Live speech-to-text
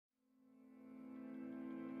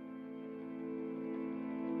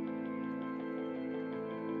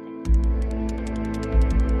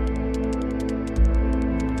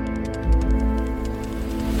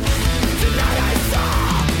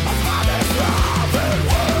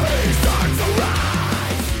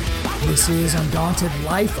This is Undaunted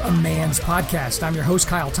Life, a Man's Podcast. I'm your host,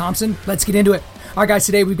 Kyle Thompson. Let's get into it. All right, guys,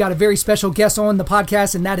 today we've got a very special guest on the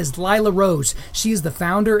podcast, and that is Lila Rose. She is the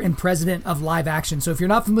founder and president of Live Action. So if you're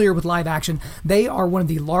not familiar with Live Action, they are one of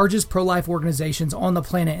the largest pro-life organizations on the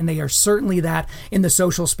planet, and they are certainly that in the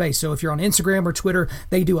social space. So if you're on Instagram or Twitter,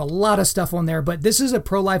 they do a lot of stuff on there. But this is a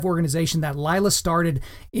pro-life organization that Lila started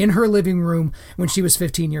in her living room when she was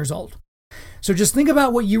 15 years old. So just think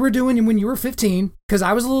about what you were doing when you were 15, because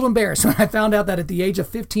I was a little embarrassed when I found out that at the age of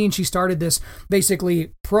 15, she started this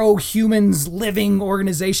basically pro-humans living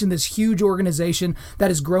organization, this huge organization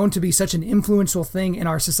that has grown to be such an influential thing in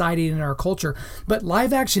our society and in our culture. But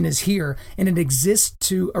Live Action is here, and it exists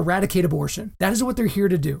to eradicate abortion. That is what they're here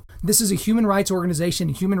to do. This is a human rights organization.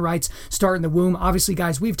 Human rights start in the womb. Obviously,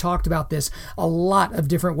 guys, we've talked about this a lot of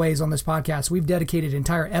different ways on this podcast. We've dedicated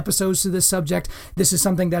entire episodes to this subject. This is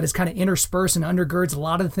something that is kind of interspersed and undergirds a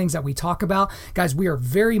lot of the things that we talk about. Guys, we are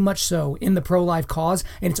very much so in the pro-life cause,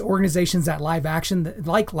 and it's organizations that Live Action,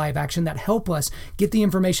 like Live Action, that help us get the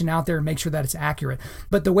information out there and make sure that it's accurate.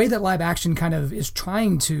 But the way that Live Action kind of is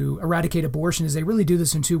trying to eradicate abortion is they really do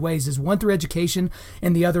this in two ways, is one through education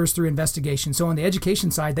and the other is through investigation. So on the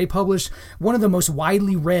education side, they publish one of the most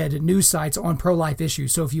widely read news sites on pro-life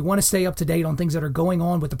issues. So if you want to stay up to date on things that are going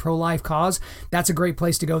on with the pro-life cause, that's a great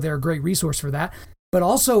place to go. They're a great resource for that. But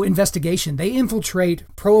also investigation. They infiltrate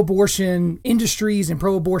pro-abortion industries and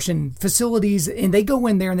pro-abortion facilities, and they go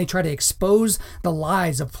in there and they try to expose the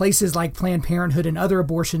lies of places like Planned Parenthood and other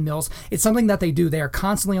abortion mills. It's something that they do. They are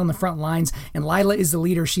constantly on the front lines, and Lila is the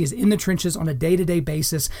leader. She is in the trenches on a day-to-day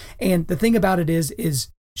basis. And the thing about it is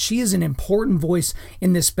she is an important voice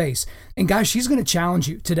in this space. And guys, she's going to challenge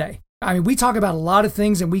you today. I mean, we talk about a lot of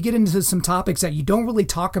things and we get into some topics that you don't really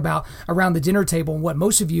talk about around the dinner table and what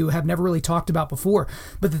most of you have never really talked about before.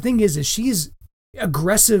 But the thing is she's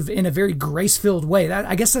aggressive in a very grace-filled way.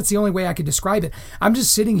 I guess that's the only way I could describe it. I'm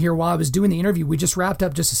just sitting here while I was doing the interview. We just wrapped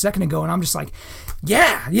up just a second ago and I'm just like,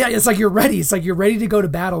 yeah, it's like you're ready. It's like you're ready to go to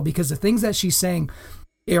battle because the things that she's saying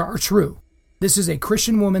are true. This is a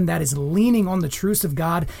Christian woman that is leaning on the truths of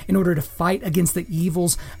God in order to fight against the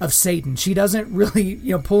evils of Satan. She doesn't really,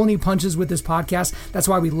 pull any punches with this podcast. That's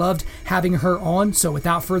why we loved having her on. So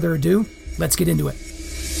without further ado, let's get into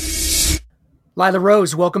it. Lila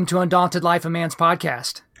Rose, welcome to Undaunted Life, a Man's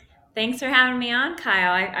Podcast. Thanks for having me on,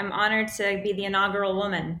 Kyle. I'm honored to be the inaugural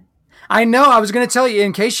woman. I know. I was going to tell you,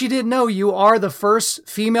 in case you didn't know, you are the first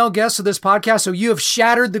female guest of this podcast. So you have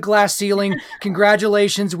shattered the glass ceiling.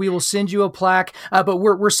 Congratulations. We will send you a plaque. But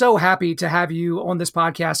we're so happy to have you on this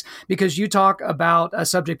podcast because you talk about a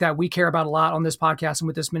subject that we care about a lot on this podcast and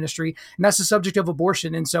with this ministry. And that's the subject of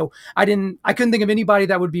abortion. And so I couldn't think of anybody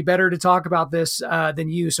that would be better to talk about this than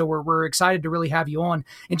you. So we're excited to really have you on.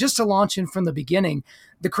 And just to launch in from the beginning,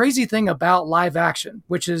 the crazy thing about Live Action,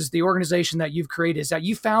 which is the organization that you've created, is that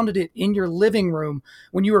you founded it in your living room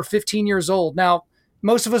when you were 15 years old. Now,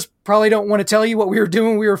 most of us probably don't want to tell you what we were doing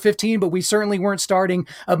when we were 15, but we certainly weren't starting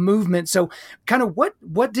a movement. So kind of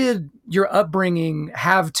what did your upbringing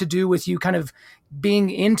have to do with you kind of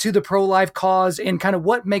being into the pro-life cause, and kind of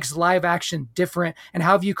what makes Live Action different, and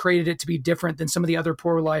how have you created it to be different than some of the other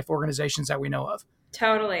pro-life organizations that we know of?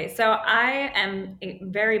 Totally. So I am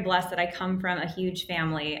very blessed that I come from a huge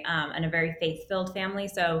family and a very faith-filled family.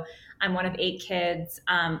 So I'm one of 8 kids,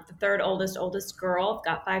 the third oldest girl,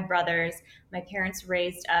 got 5 brothers. My parents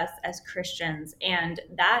raised us as Christians, and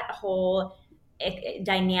that whole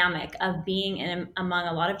dynamic of being among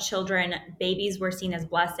a lot of children, babies were seen as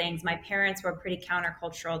blessings. My parents were pretty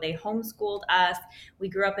countercultural. They homeschooled us. We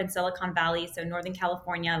grew up in Silicon Valley, so Northern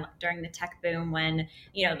California, during the tech boom when,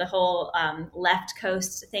 the whole left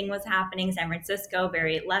coast thing was happening. San Francisco,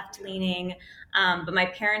 very left leaning. But my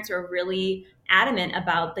parents were really adamant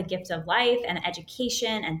about the gift of life and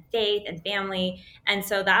education and faith and family. And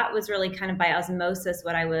so that was really kind of by osmosis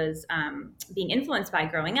what I was being influenced by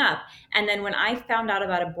growing up. And then when I found out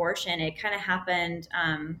about abortion, it kind of happened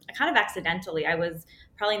kind of accidentally. I was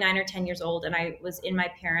probably 9 or 10 years old, and I was in my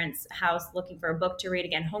parents' house looking for a book to read.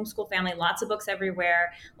 Again, homeschool family, lots of books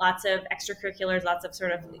everywhere, lots of extracurriculars, lots of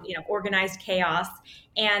sort of organized chaos.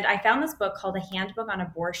 And I found this book called A Handbook on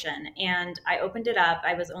Abortion, and I opened it up.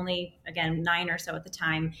 I was only, again, 9 or so at the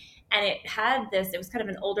time, and it was kind of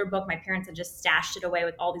an older book. My parents had just stashed it away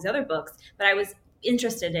with all these other books, but I was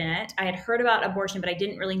interested in it. I had heard about abortion, but I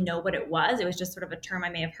didn't really know what it was. It was just sort of a term I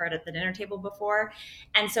may have heard at the dinner table before.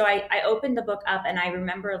 And so I opened the book up, and I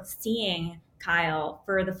remember seeing, Kyle,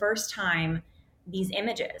 for the first time, these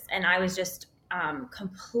images. And I was just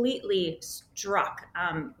completely struck,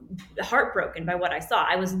 heartbroken by what I saw.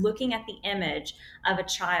 I was looking at the image of a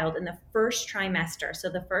child in the first trimester. So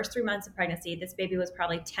the first 3 months of pregnancy, this baby was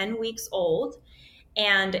probably 10 weeks old.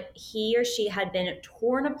 And he or she had been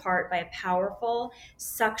torn apart by a powerful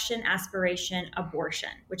suction aspiration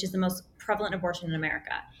abortion, which is the most prevalent abortion in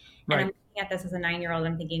America. And Right. I'm looking at this as a 9-year-old.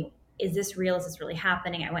 I'm thinking, is this real? Is this really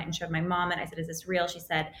happening? I went and showed my mom and I said, is this real? She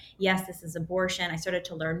said, yes, this is abortion. I started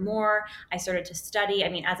to learn more. I started to study. I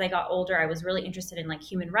mean, as I got older, I was really interested in like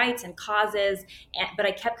human rights and causes, but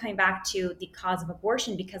I kept coming back to the cause of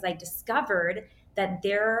abortion because I discovered that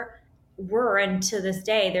there were, and to this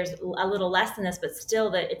day there's a little less than this, but still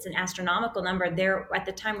that it's an astronomical number. There at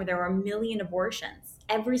the time where there were 1 million abortions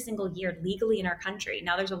every single year legally in our country.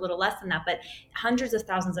 Now there's a little less than that, but hundreds of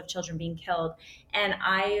thousands of children being killed. And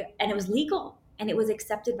it was legal and it was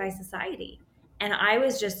accepted by society. And I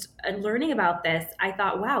was just learning about this. I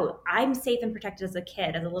thought, wow, I'm safe and protected as a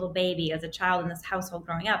kid, as a little baby, as a child in this household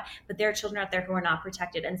growing up, but there are children out there who are not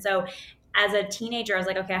protected. And so as a teenager, I was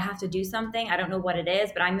like, okay, I have to do something. I don't know what it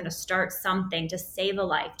is, but I'm going to start something to save a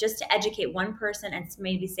life, just to educate one person and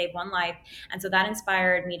maybe save one life. And so that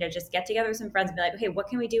inspired me to just get together with some friends and be like, okay, what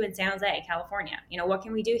can we do in San Jose, California? What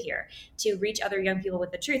can we do here to reach other young people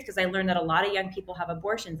with the truth? Because I learned that a lot of young people have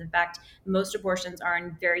abortions. In fact, most abortions are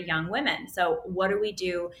in very young women. So what do we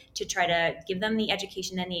do to try to give them the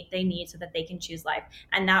education they need so that they can choose life?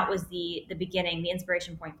 And that was the beginning, the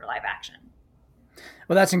inspiration point for Live Action.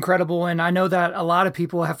 Well, that's incredible. And I know that a lot of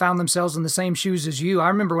people have found themselves in the same shoes as you. I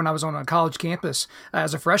remember when I was on a college campus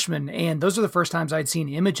as a freshman, and those are the first times I'd seen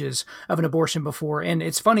images of an abortion before. And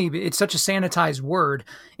it's funny, it's such a sanitized word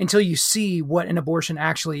until you see what an abortion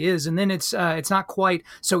actually is. And then it's not quite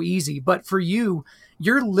so easy. But for you,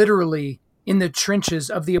 you're literally in the trenches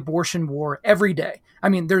of the abortion war every day. I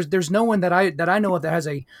mean, there's no one that I know of that has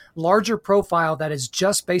a larger profile that is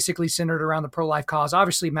just basically centered around the pro-life cause.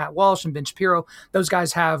 Obviously, Matt Walsh and Ben Shapiro, those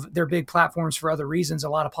guys have their big platforms for other reasons, a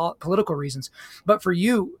lot of political reasons. But for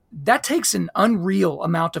you, that takes an unreal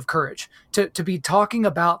amount of courage to be talking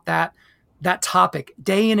about that topic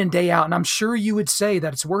day in and day out. And I'm sure you would say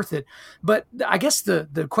that it's worth it. But I guess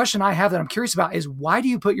the question I have that I'm curious about is, why do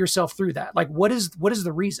you put yourself through that? Like, what is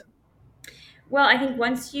the reason? Well, I think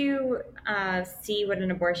once you see what an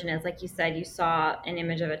abortion is, like you said, you saw an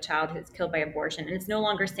image of a child who's killed by abortion, and it's no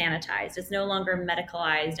longer sanitized. It's no longer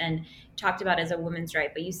medicalized and talked about as a woman's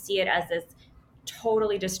right, but you see it as this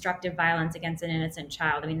totally destructive violence against an innocent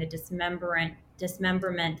child. I mean, the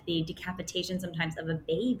dismemberment, the decapitation sometimes of a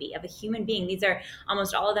baby, of a human being. These are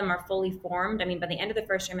almost all of them are fully formed. I mean, by the end of the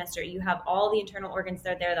first trimester, you have all the internal organs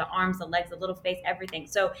that are there, the arms, the legs, the little face, everything.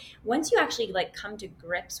 So once you actually come to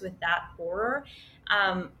grips with that horror,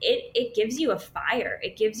 it gives you a fire,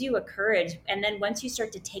 it gives you a courage. And then once you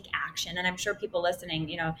start to take action, and I'm sure people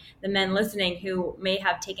listening, the men listening who may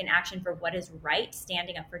have taken action for what is right,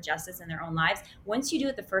 standing up for justice in their own lives, once you do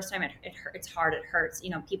it the first time, it's hard, it hurts.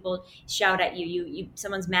 People shout at you,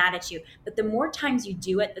 someone's mad at you, but the more times you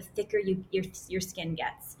do it, the thicker your skin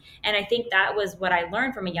gets. And I think that was what I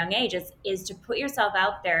learned from a young age is to put yourself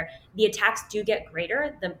out there. The attacks do get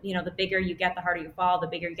greater. The bigger you get, the harder you fall. The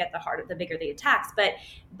bigger you get, the bigger the attacks.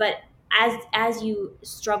 But as you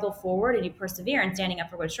struggle forward and you persevere in standing up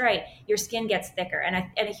for what's right, your skin gets thicker. And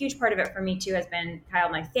a huge part of it for me too has been, Kyle,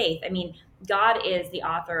 my faith. I mean, God is the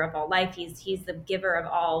author of all life. He's the giver of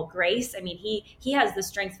all grace. I mean, he has the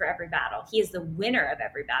strength for every battle. He is the winner of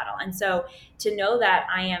every battle. And so to know that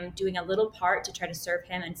I am doing a little part to try to serve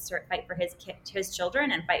him and fight for his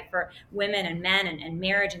children and fight for women and men and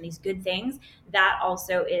marriage and these good things, that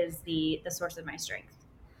also is the source of my strength.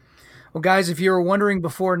 Well, guys, if you were wondering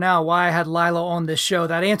before now why I had Lila on this show,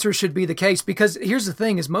 that answer should be the case, because here's the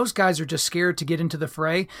thing is most guys are just scared to get into the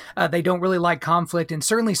fray. They don't really like conflict, and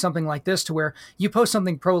certainly something like this to where you post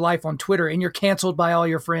something pro-life on Twitter and you're canceled by all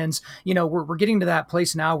your friends. We're getting to that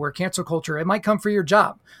place now where cancel culture, it might come for your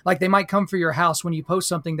job. Like they might come for your house when you post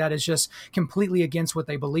something that is just completely against what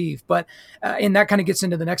they believe. But, and that kind of gets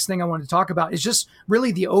into the next thing I wanted to talk about is just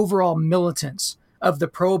really the overall militance of the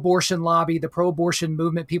pro-abortion lobby, the pro-abortion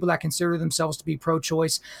movement, people that consider themselves to be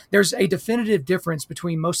pro-choice. There's a definitive difference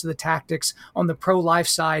between most of the tactics on the pro-life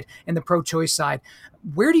side and the pro-choice side.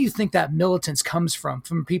 Where do you think that militance comes from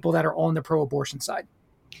people that are on the pro-abortion side?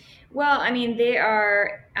 Well, I mean, they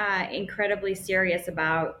are incredibly serious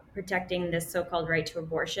about protecting this so-called right to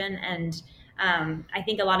abortion, and I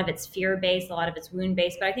think a lot of it's fear-based, a lot of it's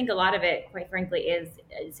wound-based, but I think a lot of it, quite frankly,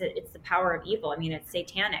 it's the power of evil. I mean, it's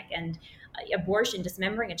satanic, and abortion,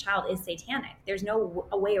 dismembering a child, is satanic. There's no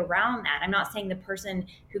a way around that. I'm not saying the person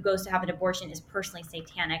who goes to have an abortion is personally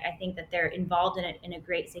satanic. I think that they're involved in it in a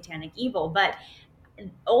great satanic evil, but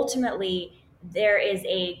ultimately there is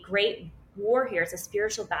a great war here. It's a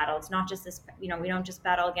spiritual battle. It's not just this, we don't just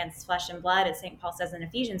battle against flesh and blood, as St. Paul says in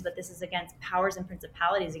Ephesians, but this is against powers and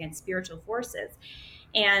principalities, against spiritual forces.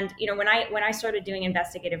 And when I started doing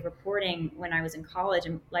investigative reporting when I was in college,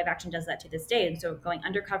 and Live Action does that to this day, and so going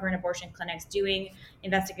undercover in abortion clinics, doing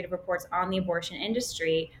investigative reports on the abortion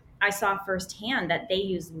industry, I saw firsthand that they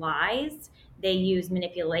use lies, they use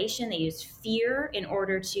manipulation, they use fear in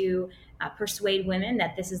order to persuade women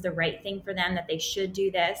that this is the right thing for them, that they should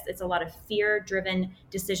do this. It's a lot of fear-driven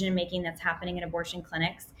decision making that's happening in abortion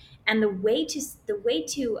clinics. And the way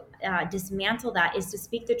to dismantle that is to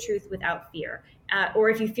speak the truth without fear,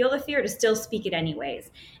 or if you feel the fear, to still speak it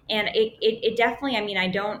anyways. And it definitely, I mean,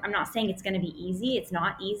 I'm not saying it's going to be easy. It's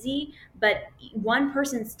not easy, but one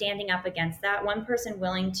person standing up against that, one person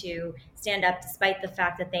willing to stand up despite the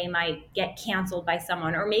fact that they might get canceled by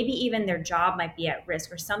someone, or maybe even their job might be at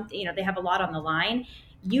risk or something, they have a lot on the line.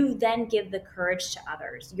 You then give the courage to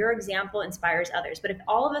others. Your example inspires others. But if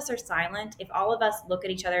all of us are silent, if all of us look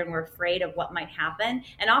at each other and we're afraid of what might happen,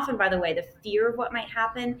 and often, by the way, the fear of what might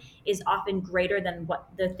happen is often greater than what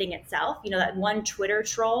the thing itself. That one Twitter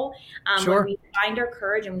troll. When Sure. we find our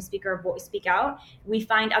courage and we speak out, we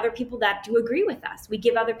find other people that do agree with us. We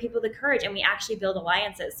give other people the courage, and we actually build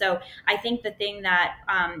alliances. So I think the thing that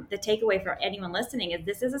the takeaway for anyone listening is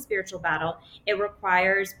this is a spiritual battle. It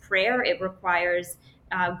requires prayer. It requires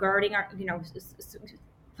guarding our,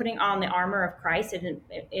 putting on the armor of Christ.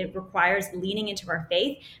 It requires leaning into our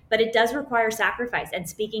faith, but it does require sacrifice and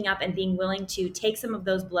speaking up and being willing to take some of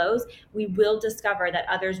those blows. We will discover that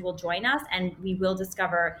others will join us, and we will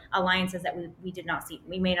discover alliances that we did not see,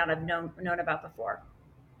 we may not have known about before.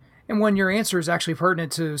 And when your answer is actually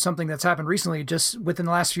pertinent to something that's happened recently, just within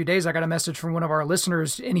the last few days, I got a message from one of our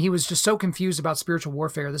listeners, and he was just so confused about spiritual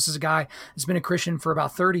warfare. This is a guy that's been a Christian for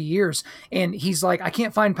about 30 years. And he's like, I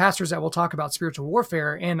can't find pastors that will talk about spiritual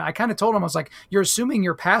warfare. And I kind of told him, I was like, you're assuming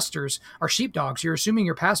your pastors are sheepdogs. You're assuming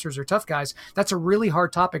your pastors are tough guys. That's a really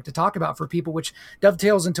hard topic to talk about for people, which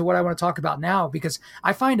dovetails into what I want to talk about now, because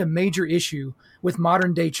I find a major issue with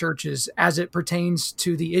modern day churches as it pertains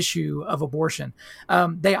to the issue of abortion.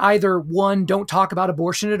 They either, one, don't talk about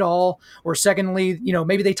abortion at all, or secondly,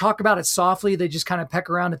 maybe they talk about it softly. They just kind of peck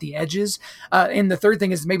around at the edges. And the third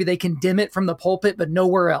thing is maybe they condemn it from the pulpit, but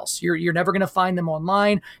nowhere else. You're never going to find them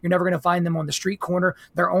online. You're never going to find them on the street corner.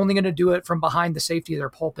 They're only going to do it from behind the safety of their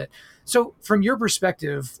pulpit. So from your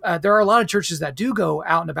perspective, there are a lot of churches that do go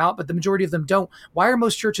out and about, but the majority of them don't. Why are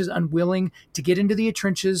most churches unwilling to get into the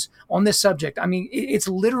trenches on this subject? I mean, it's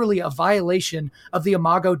literally a violation of the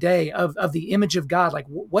Imago Dei, of the image of God. Like,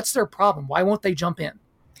 what's their problem? Why won't they jump in?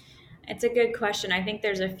 It's a good question. I think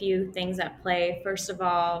there's a few things at play. First of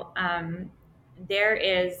all,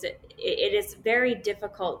 it is very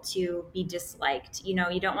difficult to be disliked. You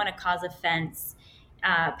don't want to cause offense.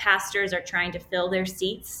 Pastors are trying to fill their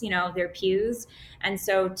seats, their pews. And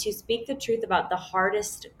so to speak the truth about the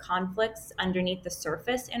hardest conflicts underneath the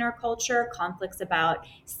surface in our culture, conflicts about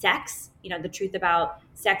sex, the truth about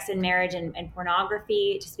sex and marriage and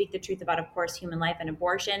pornography, to speak the truth about, of course, human life and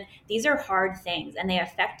abortion. These are hard things, and they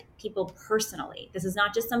affect people personally. This is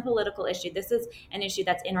not just some political issue. This is an issue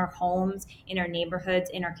that's in our homes, in our neighborhoods,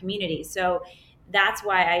 in our communities. So that's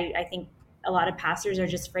why I think a lot of pastors are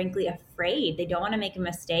just frankly afraid. They don't want to make a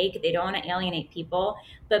mistake. They don't want to alienate people.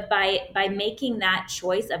 But by making that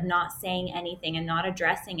choice of not saying anything and not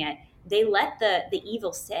addressing it, they let the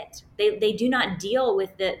evil sit. They do not deal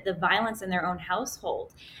with the violence in their own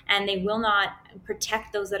household, and they will not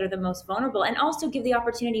protect those that are the most vulnerable, and also give the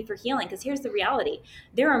opportunity for healing. Because here's the reality: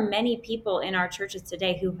 there are many people in our churches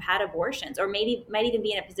today who've had abortions, or maybe might even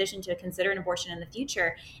be in a position to consider an abortion in the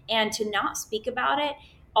future, and to not speak about it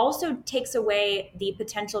also takes away the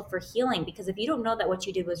potential for healing. Because if you don't know that what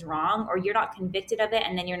you did was wrong, or you're not convicted of it,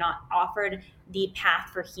 and then you're not offered the path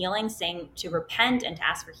for healing, saying to repent and to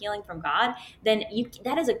ask for healing from God, then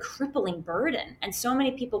that is a crippling burden. And so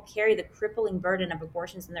many people carry the crippling burden of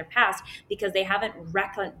abortions in their past because they haven't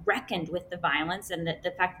reckoned with the violence and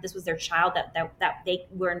the fact that this was their child that they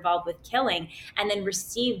were involved with killing, and then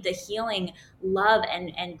received the healing love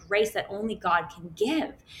and grace that only God can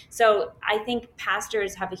give. So I think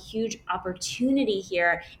pastors have a huge opportunity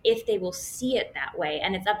here if they will see it that way.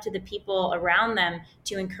 And it's up to the people around them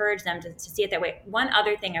to encourage them to see it that way. One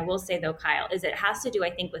other thing I will say though, Kyle, is it has to do,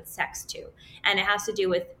 I think, with sex too. And it has to do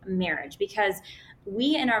with marriage, because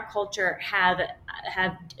we in our culture have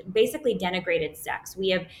basically denigrated sex. We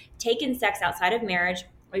have taken sex outside of marriage.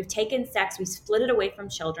 We've taken sex, we split it away from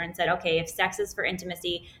children, said, okay, if sex is for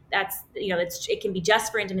intimacy, that's, it can be just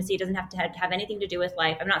for intimacy. It doesn't have to have anything to do with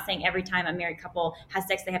life. I'm not saying every time a married couple has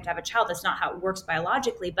sex, they have to have a child. That's not how it works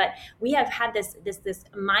biologically. But we have had this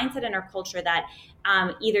mindset in our culture that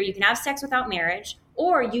either you can have sex without marriage,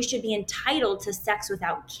 or you should be entitled to sex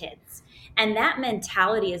without kids. And that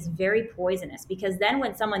mentality is very poisonous, because then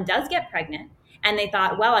when someone does get pregnant, and they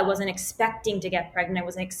thought, well, I wasn't expecting to get pregnant, I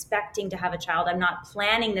wasn't expecting to have a child, I'm not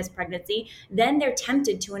planning this pregnancy, then they're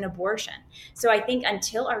tempted to an abortion. So I think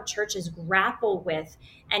until our churches grapple with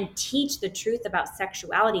and teach the truth about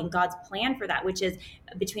sexuality and God's plan for that, which is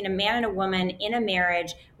between a man and a woman in a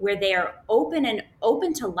marriage where they are open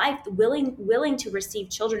to life, willing to receive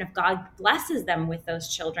children if God blesses them with those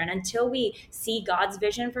children. Until we see God's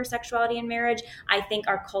vision for sexuality in marriage, I think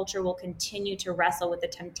our culture will continue to wrestle with the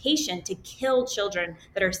temptation to kill children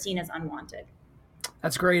that are seen as unwanted.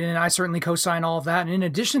 That's great. And I certainly co-sign all of that. And in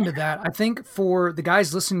addition to that, I think for the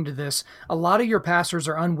guys listening to this, a lot of your pastors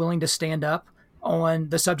are unwilling to stand up on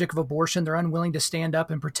the subject of abortion. They're unwilling to stand up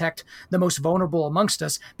and protect the most vulnerable amongst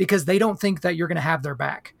us because they don't think that you're going to have their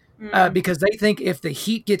back. Because they think if the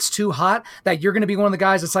heat gets too hot, that you're going to be one of the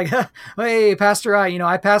guys that's like, hey, Pastor,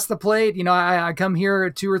 I pass the plate. I come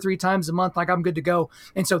here 2 or 3 times a month, like I'm good to go.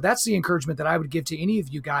 And so that's the encouragement that I would give to any of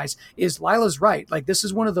you guys is Lila's right. Like this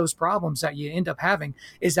is one of those problems that you end up having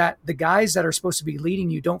is that the guys that are supposed to be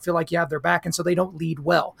leading you don't feel like you have their back. And so they don't lead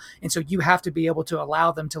well. And so you have to be able to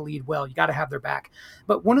allow them to lead well. You got to have their back.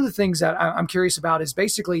 But one of the things that I'm curious about is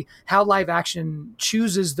basically how Live Action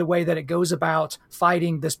chooses the way that it goes about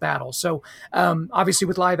fighting this battle. So obviously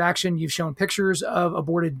with Live Action, you've shown pictures of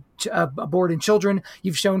aborted children.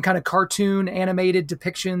 You've shown kind of cartoon animated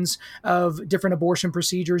depictions of different abortion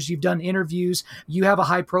procedures. You've done interviews. You have a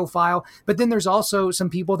high profile. But then there's also some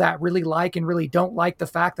people that really like and really don't like the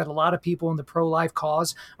fact that a lot of people in the pro-life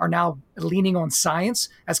cause are now leaning on science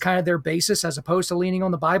as kind of their basis as opposed to leaning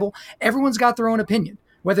on the Bible. Everyone's got their own opinion,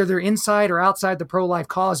 whether they're inside or outside the pro-life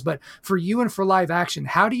cause. But for you and for Live Action,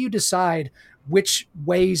 how do you decide which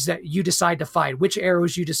ways that you decide to fight, which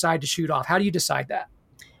arrows you decide to shoot off? How do you decide that?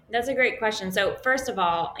 That's a great question. So first of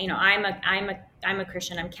all, I'm a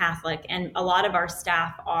Christian, I'm Catholic, and a lot of our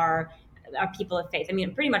staff are people of faith. I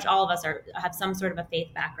mean, pretty much all of us have some sort of a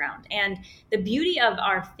faith background. And the beauty of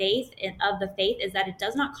our faith is that it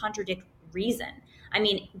does not contradict reason. I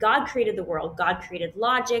mean, God created the world. God created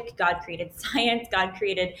logic. God created science. God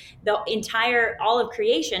created all of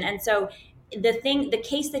creation. And so the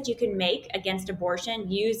case that you can make against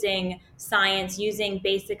abortion using science, using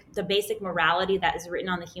the basic morality that is written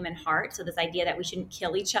on the human heart. So this idea that we shouldn't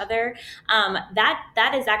kill each other,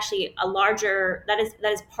 that is actually that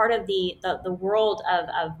is part of the world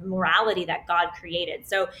of morality that God created.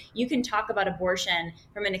 So you can talk about abortion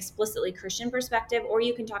from an explicitly Christian perspective, or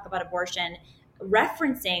you can talk about abortion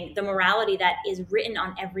referencing the morality that is written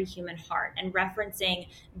on every human heart and referencing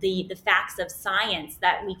the facts of science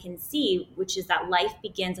that we can see, which is that life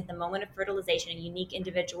begins at the moment of fertilization. A unique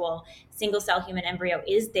individual single cell human embryo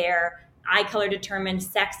is there, eye color determined,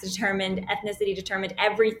 sex determined, ethnicity determined,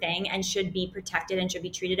 everything, and should be protected and should be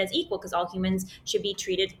treated as equal because all humans should be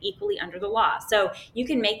treated equally under the law. So you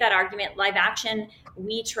can make that argument. Live Action,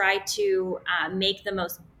 we try to make the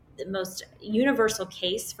most universal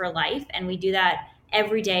case for life, and we do that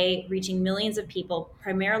every day, reaching millions of people,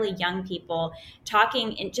 primarily young people,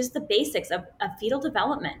 talking in just the basics of fetal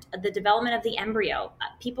development, the development of the embryo.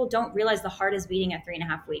 People don't realize the heart is beating at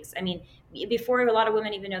 3.5 weeks. I mean, before a lot of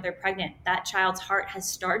women even know they're pregnant, that child's heart has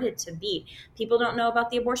started to beat. People don't know about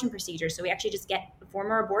the abortion procedure, so we actually just get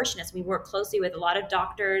former abortionists. We work closely with a lot of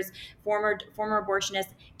doctors, former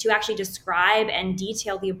abortionists, to actually describe and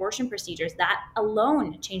detail the abortion procedures. That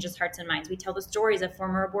alone changes hearts and minds. We tell the stories of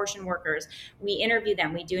former abortion workers. We interview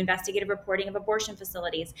them. We do investigative reporting of abortion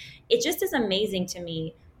facilities. It just is amazing to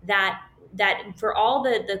me that for all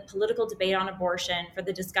the political debate on abortion, for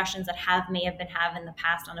the discussions that may have been had in the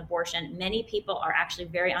past on abortion, many people are actually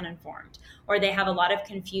very uninformed, or they have a lot of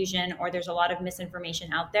confusion, or there's a lot of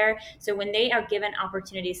misinformation out there. So when they are given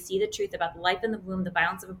opportunities to see the truth about the life in the womb, the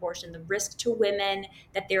violence of abortion, the risk to women,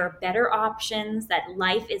 that there are better options, that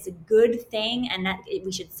life is a good thing, and that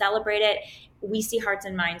we should celebrate it, we see hearts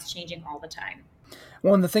and minds changing all the time.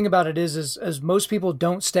 Well, and the thing about it is as most people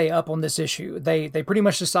don't stay up on this issue. They pretty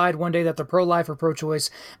much decide one day that they're pro-life or pro-choice.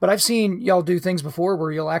 But I've seen y'all do things before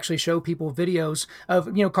where you'll actually show people videos of,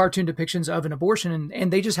 cartoon depictions of an abortion,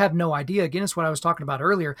 and they just have no idea. Again, it's what I was talking about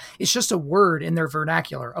earlier. It's just a word in their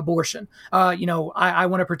vernacular, abortion. I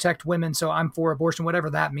want to protect women, so I'm for abortion, whatever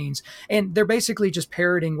that means. And they're basically just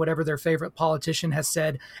parroting whatever their favorite politician has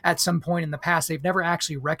said at some point in the past. They've never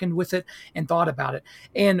actually reckoned with it and thought about it.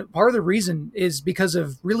 And part of the reason is because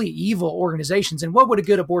of really evil organizations. And what would a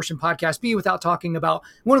good abortion podcast be without talking about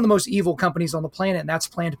one of the most evil companies on the planet, and that's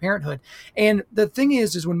Planned Parenthood. And the thing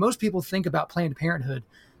is when most people think about Planned Parenthood,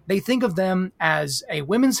 they think of them as a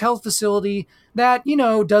women's health facility that,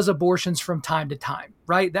 does abortions from time to time,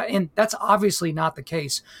 right? And that's obviously not the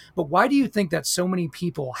case. But why do you think that so many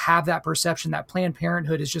people have that perception that Planned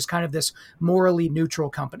Parenthood is just kind of this morally neutral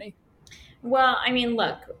company? Well, I mean,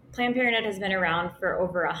 look, Planned Parenthood has been around for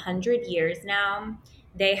over 100 years now.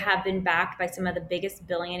 They have been backed by some of the biggest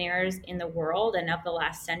billionaires in the world and of the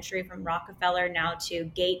last century, from Rockefeller now to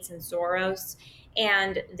Gates and Soros.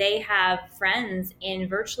 And they have friends in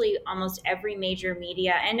virtually almost every major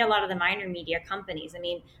media and a lot of the minor media companies. I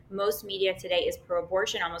mean, most media today is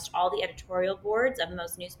pro-abortion. Almost all the editorial boards of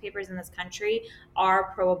most newspapers in this country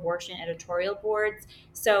are pro-abortion editorial boards.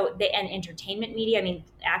 So and entertainment media, I mean,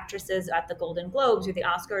 actresses at the Golden Globes or the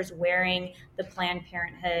Oscars wearing the Planned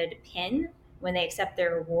Parenthood pin when they accept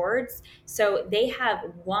their awards. So they have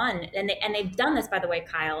won, and they've done this, by the way,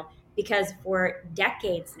 Kyle, because for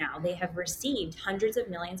decades now, they have received hundreds of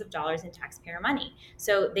millions of dollars in taxpayer money.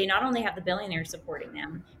 So they not only have the billionaires supporting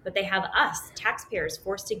them, but they have us, taxpayers,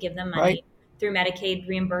 forced to give them money. Right. Through Medicaid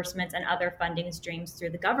reimbursements and other funding streams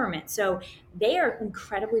through the government. So they are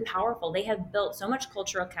incredibly powerful. They have built so much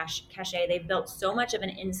cultural cachet. They've built so much of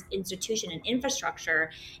an institution and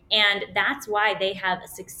infrastructure. And that's why they have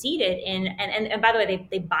succeeded in, and by the way,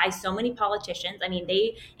 they buy so many politicians. I mean,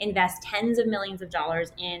 they invest tens of millions of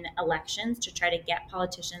dollars in elections to try to get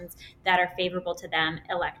politicians that are favorable to them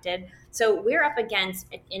elected. So we're up against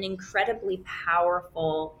an incredibly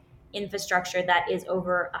powerful infrastructure that is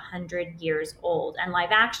over 100 years old, and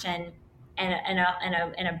Live Action and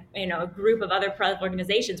a group of other pro-life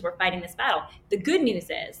organizations were fighting this battle. The good news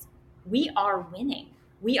is we are winning.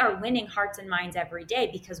 We are winning hearts and minds every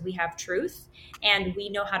day because we have truth and we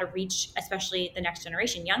know how to reach, especially the next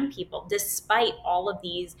generation, young people, despite all of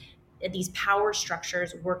these power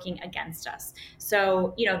structures working against us.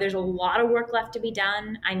 So, there's a lot of work left to be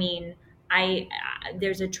done. I mean,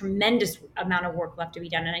 there's a tremendous amount of work left to be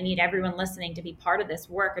done, and I need everyone listening to be part of this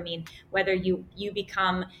work. I mean, whether you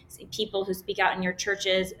become people who speak out in your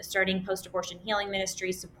churches, starting post-abortion healing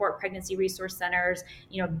ministries, support pregnancy resource centers,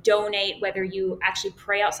 donate, whether you actually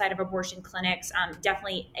pray outside of abortion clinics,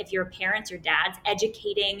 definitely if you're parents, your dads,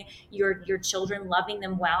 educating your children, loving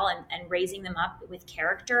them well and raising them up with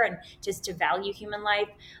character and just to value human life.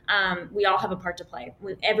 We all have a part to play.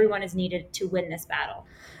 Everyone is needed to win this battle.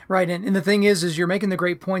 Right. And the thing is you're making the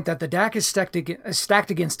great point that the deck is stacked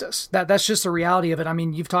against us. That's just the reality of it. I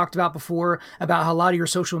mean, you've talked about before about how a lot of your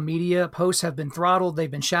social media posts have been throttled.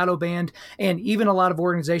 They've been shadow banned. And even a lot of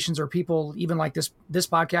organizations or people, even like this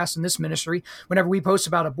podcast and this ministry, whenever we post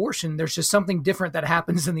about abortion, there's just something different that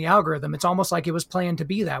happens in the algorithm. It's almost like it was planned to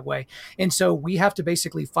be that way. And so we have to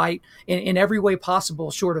basically fight in every way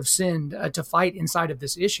possible, short of sin, to fight inside of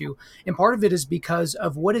this issue. And part of it is because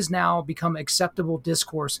of what has now become acceptable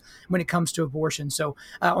discourse when it comes to abortion. So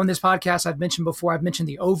on this podcast, I've mentioned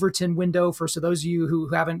the Overton window. For so those of you who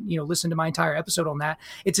haven't listened to my entire episode on that,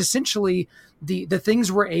 it's essentially the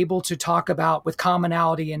things we're able to talk about with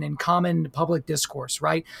commonality and in common public discourse,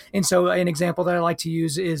 right? And so an example that I like to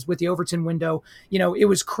use is with the Overton window. It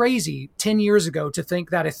was crazy 10 years ago to think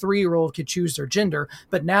that a 3-year-old could choose their gender,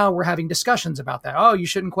 but now we're having discussions about that. Oh, you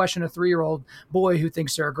shouldn't question a 3-year-old boy who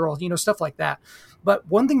thinks they're a girl, stuff like that. But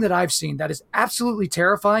one thing that I've seen that is absolutely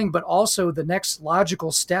terrifying, but also the next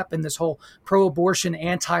logical step in this whole pro-abortion,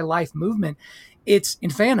 anti-life movement, it's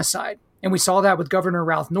infanticide. And we saw that with Governor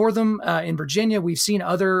Ralph Northam in Virginia. We've seen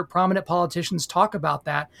other prominent politicians talk about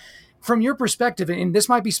that. From your perspective, and this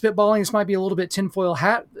might be spitballing, this might be a little bit tinfoil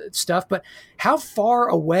hat stuff, but how far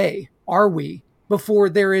away are we before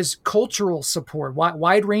there is cultural support,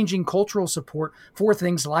 wide-ranging cultural support for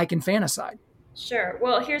things like infanticide? Sure.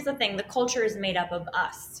 Well, here's the thing. The culture is made up of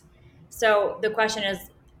us. So the question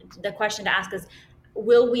to ask is,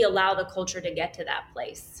 will we allow the culture to get to that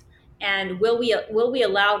place? And will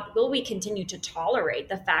we continue to tolerate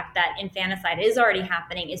the fact that infanticide is already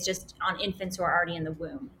happening? It's just on infants who are already in the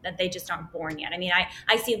womb, that they just aren't born yet. I mean,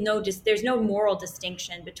 I see there's no moral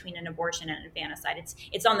distinction between an abortion and infanticide.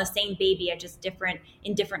 It's on the same baby at just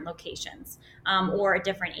in different locations, or a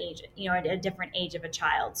different age, at a different age of a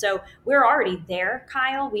child. So we're already there,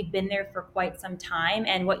 Kyle. We've been there for quite some time.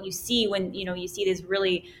 And what you see when, you see these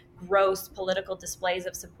really gross political displays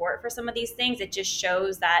of support for some of these things, it just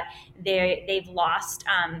shows that they've lost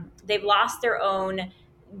their own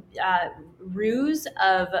ruse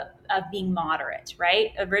of being moderate,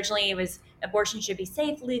 right? Originally, it was abortion should be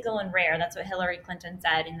safe, legal, and rare. That's what Hillary Clinton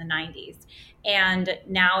said in the 90s. And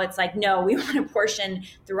now it's like, no, we want abortion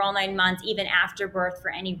through all 9 months, even after birth, for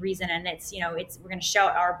any reason. And we're going to show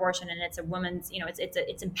our abortion, and it's a woman's,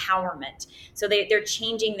 it's empowerment. So they're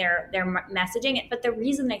changing their messaging. But the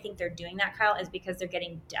reason I think they're doing that, Kyle, is because they're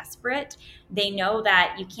getting desperate. They know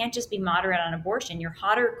that you can't just be moderate on abortion. You're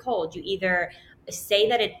hot or cold. You either say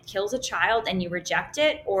that it kills a child and you reject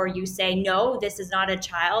it, or you say, no, this is not a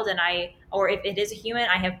child, or if it is a human,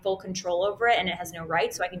 I have full control over it and it has no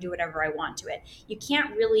rights, so I can do whatever I want to it. You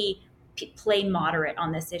can't really play moderate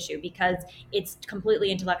on this issue because it's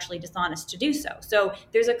completely intellectually dishonest to do so. So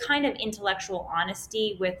there's a kind of intellectual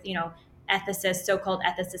honesty with, so-called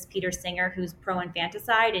ethicist Peter Singer, who's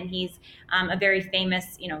pro-infanticide, and he's a very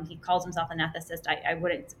famous, he calls himself an ethicist. I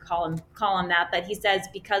wouldn't call him that, but he says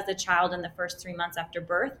because the child in the first 3 months after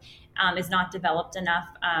birth is not developed enough,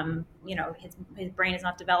 his brain is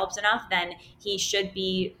not developed enough, then it should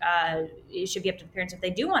be up to the parents if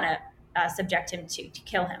they do want to subject him to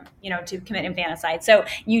kill him, to commit infanticide. So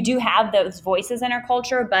you do have those voices in our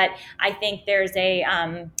culture, but I think there's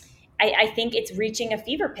I think it's reaching a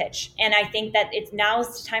fever pitch. And I think that now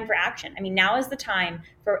is the time for action. I mean, now is the time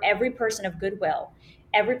for every person of goodwill,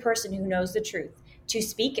 every person who knows the truth, to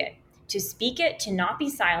speak it, to not be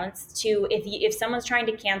silenced, to, if someone's trying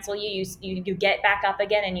to cancel you, you get back up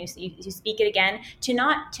again and you speak it again, to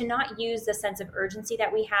not use the sense of urgency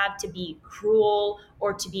that we have to be cruel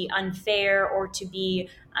or to be unfair or to be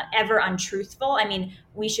ever untruthful. I mean,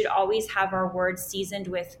 we should always have our words seasoned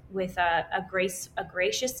with a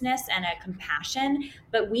graciousness and a compassion,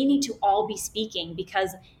 but we need to all be speaking,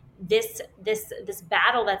 because this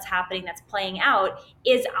battle that's happening, that's playing out,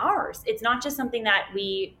 is ours. It's not just something that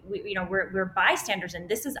we're bystanders in.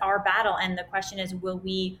 This is our battle, and the question is, will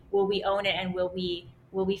we own it, and will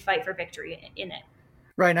we fight for victory in it?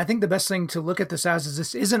 Right. And I think the best thing to look at this as is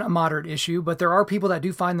this isn't a moderate issue, but there are people that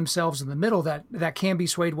do find themselves in the middle that can be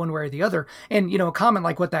swayed one way or the other. And, a comment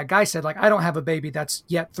like what that guy said, like, I don't have a baby that's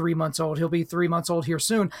yet 3 months old. He'll be 3 months old here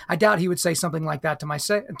soon. I doubt he would say something like that to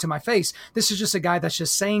my face. This is just a guy that's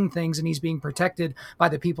just saying things, and he's being protected by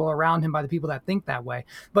the people around him, by the people that think that way.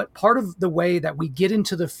 But part of the way that we get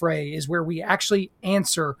into the fray is where we actually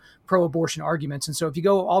answer pro-abortion arguments. And so if you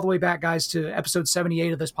go all the way back, guys, to episode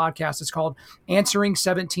 78 of this podcast, it's called Answering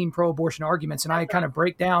 17 Pro-Abortion Arguments. And I kind of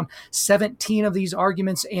break down 17 of these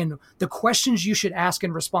arguments and the questions you should ask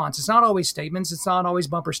in response. It's not always statements. It's not always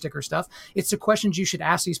bumper sticker stuff. It's the questions you should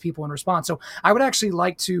ask these people in response. So I would actually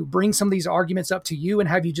like to bring some of these arguments up to you and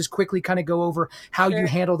have you just quickly kind of go over how you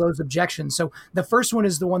handle those objections. So the first one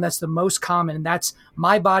is the one that's the most common, and that's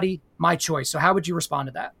my body, my choice. So how would you respond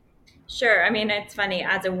to that? Sure. I mean, it's funny.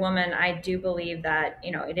 As a woman, I do believe that,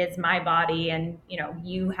 it is my body, and,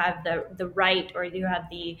 you have the right, or you have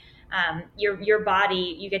the, your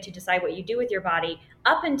body, you get to decide what you do with your body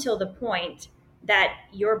up until the point that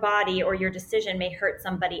your body or your decision may hurt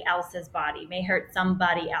somebody else's body, may hurt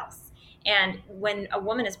somebody else. And when a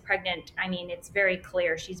woman is pregnant, I mean, it's very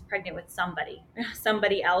clear she's pregnant with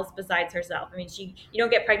somebody else besides herself. I mean, you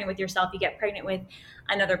don't get pregnant with yourself, you get pregnant with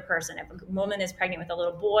another person. If a woman is pregnant with a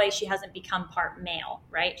little boy, she hasn't become part male,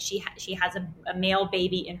 right? She has a male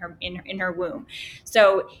baby in her womb.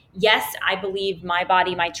 So yes, I believe my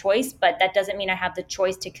body, my choice, but that doesn't mean I have the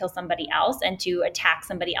choice to kill somebody else and to attack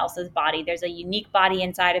somebody else's body. There's a unique body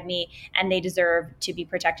inside of me, and they deserve to be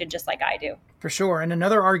protected just like I do. For sure. And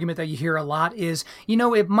another argument that you hear a lot is,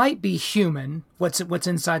 it might be human, what's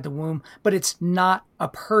inside the womb, but it's not a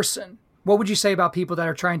person. What would you say about people that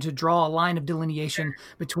are trying to draw a line of delineation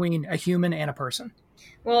between a human and a person?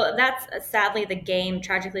 Well, that's sadly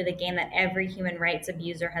tragically the game that every human rights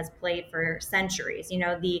abuser has played for centuries.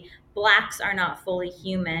 The blacks are not fully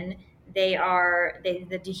human.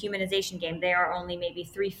 the dehumanization game. They are only maybe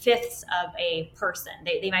 3/5 of a person.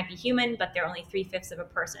 They might be human, but they're only 3/5 of a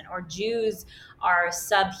person. Or Jews are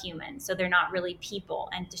subhuman, so they're not really people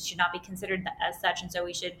and should not be considered as such. And so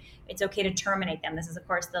it's okay to terminate them. This is, of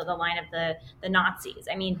course, the line of the Nazis.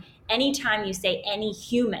 I mean, anytime you say any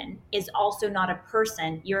human is also not a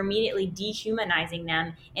person, you're immediately dehumanizing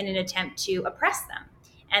them in an attempt to oppress them.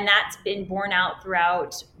 And that's been borne out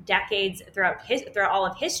throughout decades, throughout all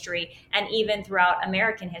of history, and even throughout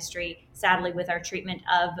American history, sadly, with our treatment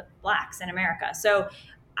of Blacks in America. So,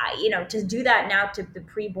 to do that now to the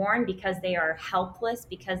preborn because they are helpless,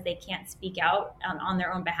 because they can't speak out on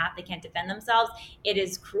their own behalf, they can't defend themselves, it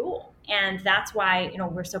is cruel. And that's why,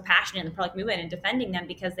 we're so passionate in the pro-life movement and defending them,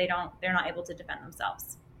 because they're not able to defend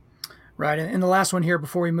themselves. Right. And the last one here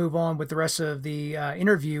before we move on with the rest of the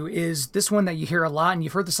interview is this one that you hear a lot, and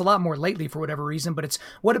you've heard this a lot more lately for whatever reason, but it's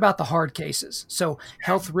what about the hard cases? So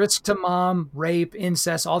health risk to mom, rape,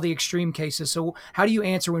 incest, all the extreme cases. So how do you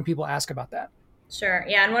answer when people ask about that? Sure.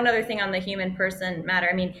 Yeah. And one other thing on the human person matter.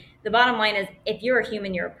 I mean, the bottom line is if you're a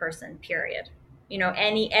human, you're a person, period.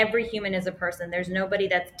 Every human is a person. There's nobody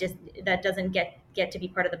that doesn't get to be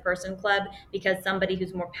part of the person club because somebody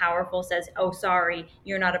who's more powerful says, oh, sorry,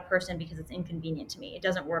 you're not a person because it's inconvenient to me. It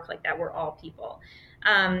doesn't work like that. We're all people.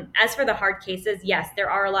 As for the hard cases, yes, there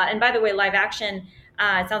are a lot. And by the way, Live Action,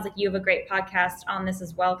 it sounds like you have a great podcast on this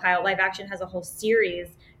as well, Kyle. Live Action has a whole series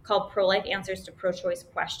called Pro-Life Answers to Pro-Choice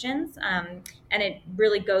Questions. And it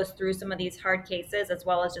really goes through some of these hard cases as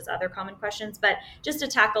well as just other common questions. But just to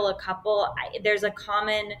tackle a couple, there's a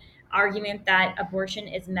common argument that abortion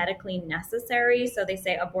is medically necessary. So they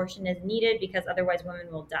say abortion is needed because otherwise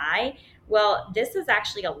women will die. Well, this is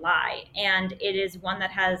actually a lie. And it is one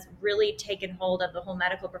that has really taken hold of the whole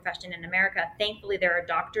medical profession in America. Thankfully, there are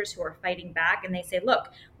doctors who are fighting back and they say, look,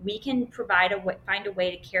 we can find a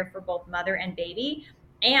way to care for both mother and baby.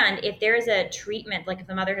 And if there is a treatment, like if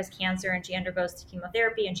the mother has cancer and she undergoes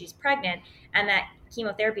chemotherapy and she's pregnant, and that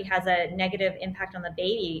chemotherapy has a negative impact on the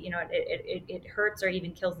baby, it hurts or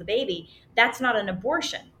even kills the baby, that's not an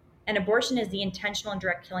abortion. An abortion is the intentional and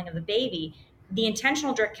direct killing of the baby. The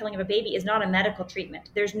intentional direct killing of a baby is not a medical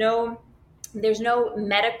treatment. There's no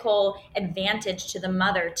medical advantage to the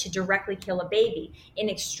mother to directly kill a baby. In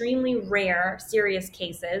extremely rare, serious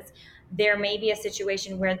cases, there may be a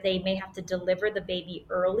situation where they may have to deliver the baby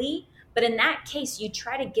early, but in that case, you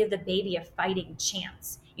try to give the baby a fighting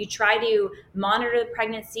chance. You try to monitor the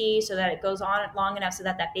pregnancy so that it goes on long enough so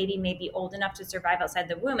that that baby may be old enough to survive outside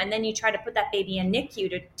the womb. And then you try to put that baby in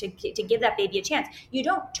NICU to give that baby a chance. You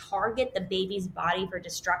don't target the baby's body for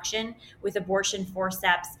destruction with abortion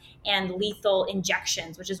forceps and lethal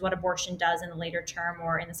injections, which is what abortion does in the later term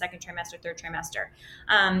or in the second trimester, third trimester.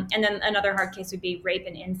 And then another hard case would be rape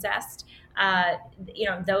and incest.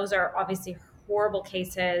 Those are obviously horrible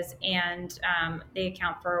cases, and they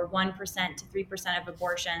account for 1% to 3% of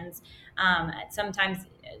abortions. Sometimes,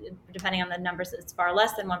 depending on the numbers, it's far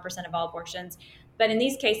less than 1% of all abortions. But in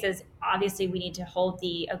these cases, obviously, we need to hold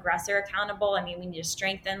the aggressor accountable. I mean, we need to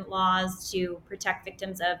strengthen laws to protect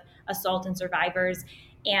victims of assault and survivors,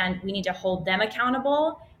 and we need to hold them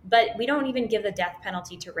accountable. But we don't even give the death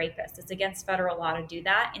penalty to rapists. It's against federal law to do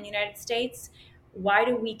that in the United States. Why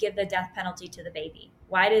do we give the death penalty to the baby?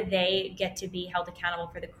 Why do they get to be held accountable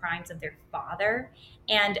for the crimes of their father?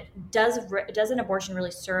 And does an abortion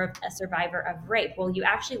really serve a survivor of rape? Well, you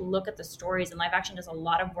actually look at the stories, and Live Action does a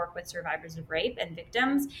lot of work with survivors of rape and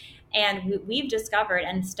victims. And we've discovered,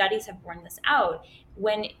 and studies have borne this out,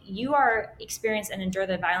 when you are experience and endure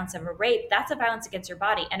the violence of a rape, that's a violence against your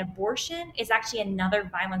body. And abortion is actually another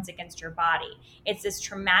violence against your body. It's this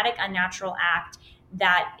traumatic, unnatural act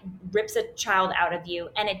that rips a child out of you,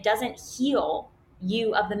 and it doesn't heal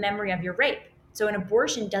you of the memory of your rape. So an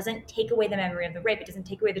abortion doesn't take away the memory of the rape. It doesn't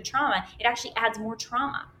take away the trauma. It actually adds more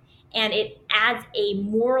trauma. And it adds a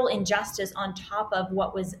moral injustice on top of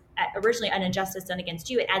what was originally an injustice done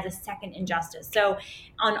against you. It adds a second injustice. So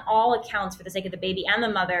on all accounts, for the sake of the baby and the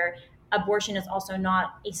mother, abortion is also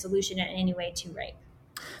not a solution in any way to rape.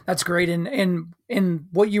 That's great. And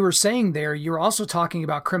what you were saying there, you're also talking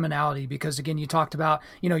about criminality, because again, you talked about,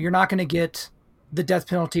 you're not going to get the death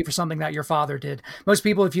penalty for something that your father did. Most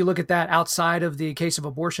people, if you look at that outside of the case of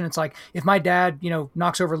abortion, it's like, if my dad,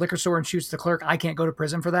 knocks over a liquor store and shoots the clerk, I can't go to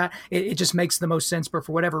prison for that. It just makes the most sense. But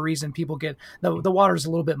for whatever reason, people get the water's a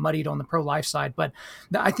little bit muddied on the pro-life side. But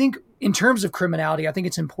I think in terms of criminality, I think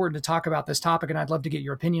it's important to talk about this topic, and I'd love to get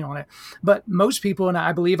your opinion on it. But most people, and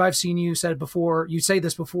I believe I've seen you said it before, you say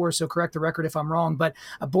this before, so correct the record if I'm wrong, but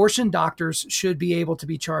abortion doctors should be able to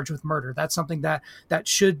be charged with murder. That's something that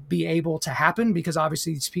should be able to happen, because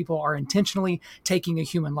obviously these people are intentionally taking a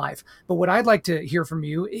human life. But what I'd like to hear from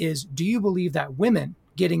you is, do you believe that women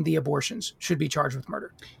getting the abortions should be charged with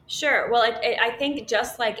murder? Sure. Well, I think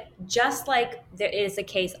just like there is a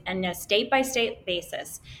case on a state by state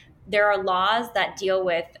basis, there are laws that deal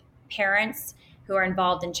with parents who are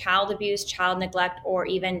involved in child abuse, child neglect, or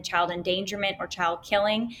even child endangerment or child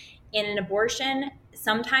killing. In an abortion,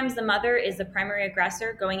 sometimes the mother is the primary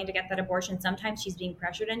aggressor going in to get that abortion. Sometimes she's being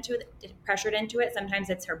pressured into it. Sometimes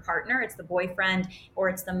it's her partner, it's the boyfriend, or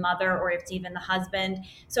it's the mother, or it's even the husband.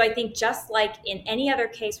 So I think just like in any other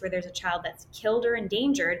case where there's a child that's killed or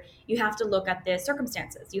endangered, you have to look at the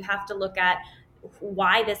circumstances. You have to look at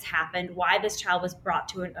why this happened, why this child was brought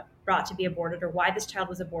to be aborted, or why this child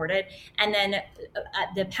was aborted, and then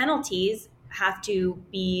the penalties have to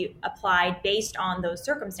be applied based on those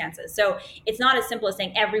circumstances. So it's not as simple as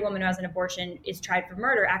saying every woman who has an abortion is tried for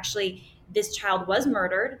murder. Actually, this child was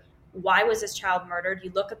murdered. Why was this child murdered?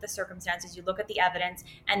 You look at the circumstances, you look at the evidence,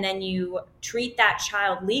 and then you treat that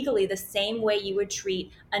child legally the same way you would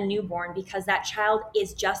treat a newborn, because that child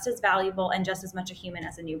is just as valuable and just as much a human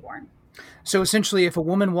as a newborn. So essentially, if a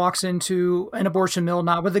woman walks into an abortion mill,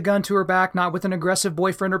 not with a gun to her back, not with an aggressive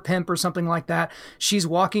boyfriend or pimp or something like that, she's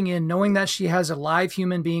walking in knowing that she has a live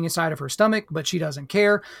human being inside of her stomach, but she doesn't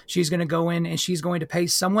care. She's going to go in and she's going to pay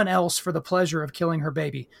someone else for the pleasure of killing her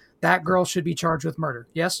baby. That girl should be charged with murder.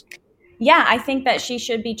 Yes? Yeah, I think that she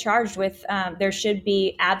should be charged with, there should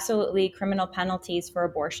be absolutely criminal penalties for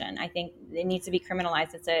abortion. I think it needs to be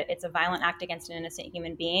criminalized. It's a violent act against an innocent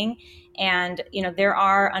human being. And, there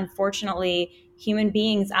are unfortunately human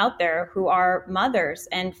beings out there who are mothers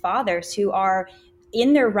and fathers who are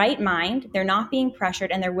in their right mind. They're not being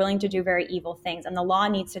pressured and they're willing to do very evil things. And the law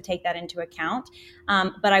needs to take that into account.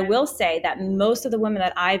 But I will say that most of the women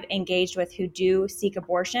that I've engaged with who do seek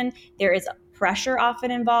abortion, there is pressure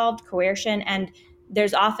often involved, coercion, and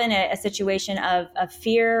there's often a situation of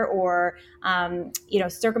fear or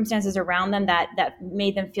circumstances around them that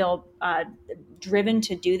made them feel driven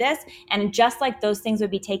to do this. And just like those things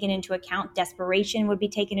would be taken into account, desperation would be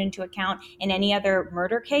taken into account in any other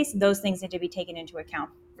murder case, those things need to be taken into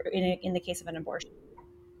account in the case of an abortion.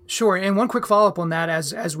 Sure. And one quick follow-up on that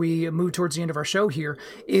as we move towards the end of our show here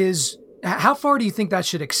is, how far do you think that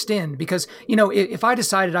should extend? Because, if I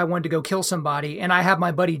decided I wanted to go kill somebody and I have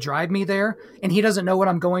my buddy drive me there and he doesn't know what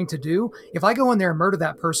I'm going to do, if I go in there and murder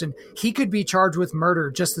that person, he could be charged with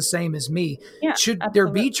murder just the same as me. Yeah, should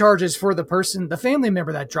absolutely. There be charges for the person, the family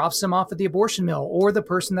member that drops them off at the abortion mill or the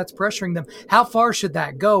person that's pressuring them? How far should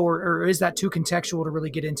that go? Or is that too contextual to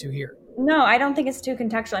really get into here? No, I don't think it's too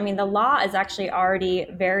contextual. I mean, the law is actually already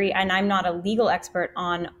and I'm not a legal expert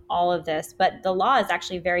on all of this, but the law is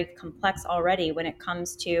actually very complex already when it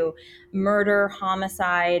comes to murder,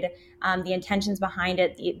 homicide, the intentions behind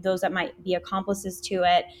it, those that might be accomplices to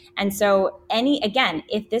it. And so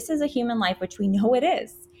if this is a human life, which we know it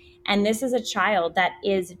is, and this is a child that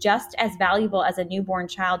is just as valuable as a newborn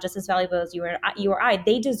child, just as valuable as you or I,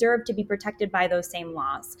 they deserve to be protected by those same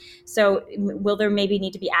laws. So will there maybe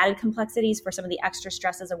need to be added complexities for some of the extra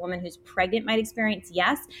stress as a woman who's pregnant might experience?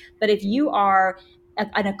 Yes. But if you are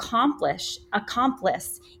an accomplice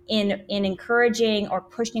in encouraging or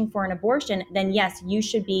pushing for an abortion, then yes, you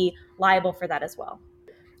should be liable for that as well.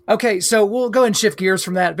 Okay, so we'll go and shift gears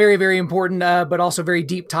from that very, very important, but also very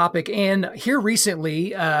deep topic. And here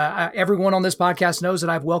recently, everyone on this podcast knows that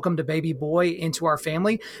I've welcomed a baby boy into our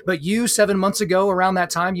family. But you, 7 months ago, around that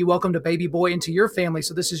time, you welcomed a baby boy into your family.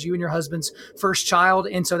 So this is you and your husband's first child.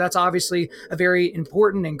 And so that's obviously a very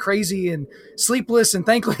important and crazy and sleepless and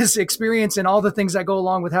thankless experience and all the things that go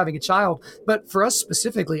along with having a child. But for us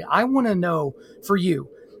specifically, I want to know for you,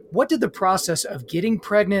 what did the process of getting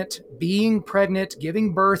pregnant, being pregnant,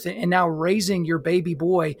 giving birth, and now raising your baby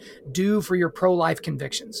boy do for your pro-life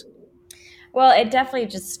convictions? Well, it definitely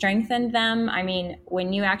just strengthened them. I mean,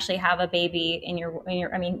 when you actually have a baby in your,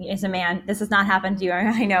 as a man, this has not happened to you,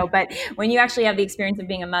 I know, but when you actually have the experience of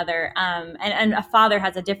being a mother, and a father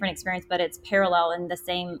has a different experience, but it's parallel in the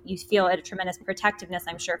same, you feel a tremendous protectiveness,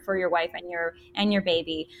 I'm sure, for your wife and your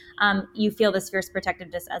baby. You feel this fierce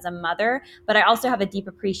protectiveness as a mother, but I also have a deep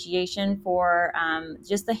appreciation for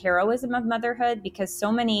just the heroism of motherhood, because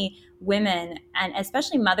so many women, and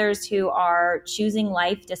especially mothers who are choosing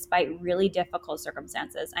life despite really difficult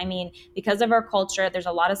circumstances. I mean, because of our culture, there's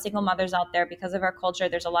a lot of single mothers out there. Because of our culture,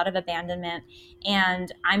 there's a lot of abandonment.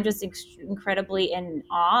 And I'm just incredibly in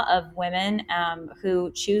awe of women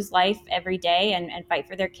who choose life every day and fight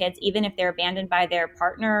for their kids, even if they're abandoned by their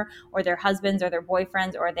partner or their husbands or their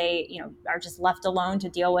boyfriends, or they, are just left alone to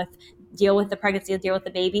deal with the pregnancy, deal with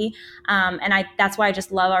the baby. That's why I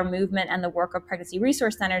just love our movement and the work of pregnancy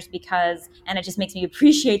resource centers, and it just makes me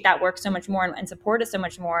appreciate that work so much more and support it so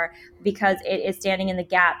much more, because it is standing in the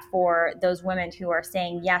gap for those women who are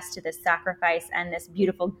saying yes to this sacrifice and this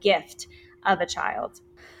beautiful gift of a child.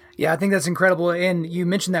 Yeah, I think that's incredible. And you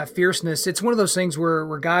mentioned that fierceness. It's one of those things where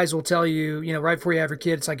guys will tell you, right before you have your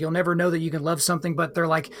kid, it's like, you'll never know that you can love something, but they're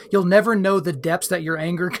like, you'll never know the depths that your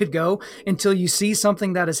anger could go until you see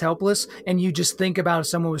something that is helpless and you just think about if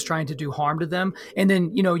someone was trying to do harm to them. And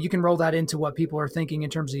then, you can roll that into what people are thinking in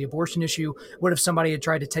terms of the abortion issue. What if somebody had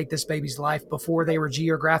tried to take this baby's life before they were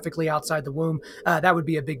geographically outside the womb? That would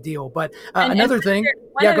be a big deal. But another thing,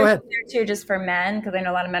 yeah, go ahead. Too, just for men, because I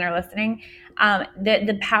know a lot of men are listening.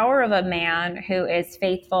 The power of a man who is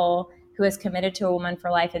faithful, who is committed to a woman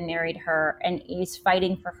for life and married her, and is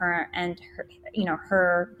fighting for her and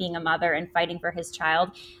her being a mother and fighting for his child.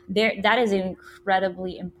 That is an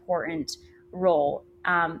incredibly important role.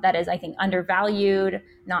 That is, I think, undervalued,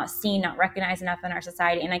 not seen, not recognized enough in our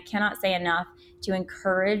society. And I cannot say enough to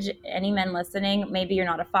encourage any men listening. Maybe you're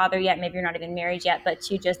not a father yet, maybe you're not even married yet, but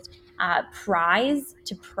to just prize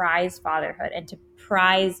fatherhood and to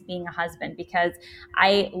prize being a husband, because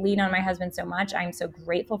I lean on my husband so much. I'm so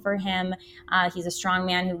grateful for him. He's a strong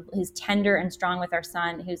man who's tender and strong with our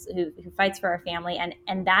son, who fights for our family.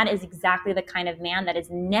 And that is exactly the kind of man that is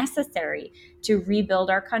necessary to rebuild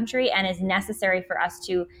our country and is necessary for us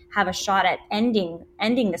to have a shot at ending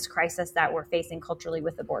this crisis that we're facing culturally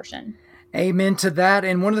with abortion. Amen to that.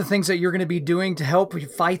 And one of the things that you're going to be doing to help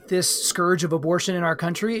fight this scourge of abortion in our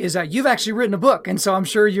country is that you've actually written a book. And so I'm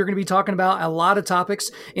sure you're going to be talking about a lot of topics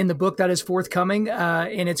in the book that is forthcoming.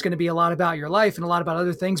 And it's going to be a lot about your life and a lot about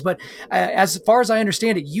other things. But as far as I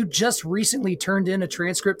understand it, you just recently turned in a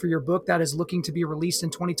transcript for your book that is looking to be released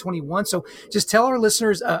in 2021. So just tell our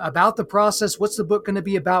listeners about the process. What's the book going to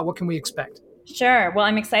be about? What can we expect? Sure. Well,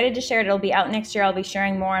 I'm excited to share it. It'll be out next year. I'll be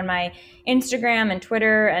sharing more on my Instagram and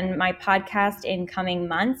Twitter and my podcast in coming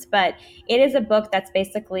months. But it is a book that's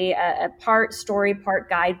basically a part story, part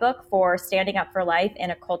guidebook for standing up for life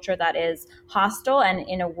in a culture that is hostile and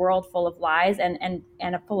in a world full of lies and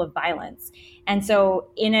full of violence. And so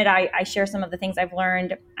in it, I share some of the things I've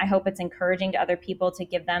learned. I hope it's encouraging to other people to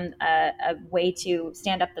give them a way to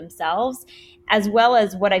stand up themselves, as well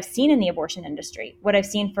as what I've seen in the abortion industry, what I've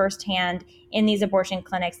seen firsthand in these abortion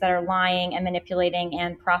clinics that are lying and manipulating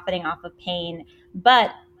and profiting off of pain,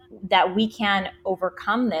 but that we can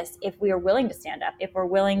overcome this if we are willing to stand up, if we're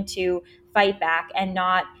willing to fight back and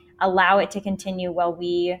not allow it to continue while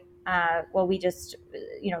we just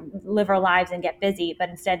live our lives and get busy, but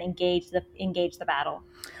instead engage the battle.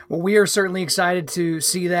 Well, we are certainly excited to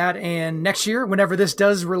see that. And next year, whenever this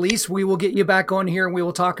does release, we will get you back on here and we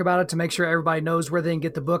will talk about it to make sure everybody knows where they can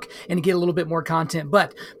get the book and get a little bit more content.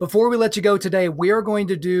 But before we let you go today, we are going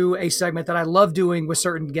to do a segment that I love doing with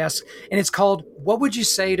certain guests, and it's called What Would You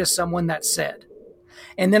Say to Someone That Said?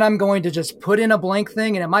 And then I'm going to just put in a blank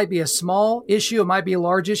thing, and it might be a small issue, it might be a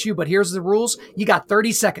large issue, but here's the rules. You got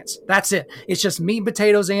 30 seconds. That's it. It's just meat and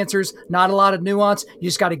potatoes answers, not a lot of nuance. You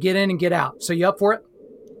just got to get in and get out. So you up for it?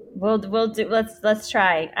 We'll do. Let's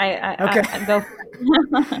try. Okay. I go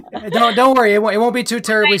for it. Don't worry. It won't be too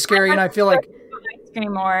terribly scary. And I feel like ice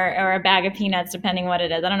cream or a bag of peanuts, depending what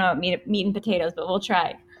it is. I don't know what meat and potatoes, but we'll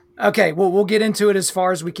try. Okay. Well, we'll get into it as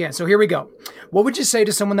far as we can. So here we go. What would you say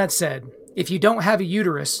to someone that said, if you don't have a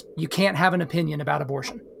uterus, you can't have an opinion about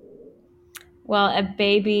abortion? Well, a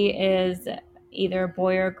baby is either a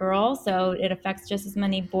boy or a girl, so it affects just as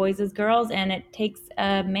many boys as girls, and it takes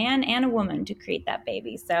a man and a woman to create that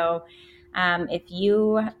baby. So if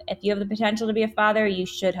you have the potential to be a father, you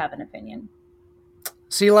should have an opinion.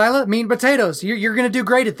 See, Lila, meat and potatoes. You're going to do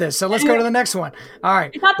great at this. So let's go to the next one. All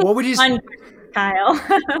right. What would you say, Kyle?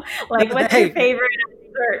 What's your favorite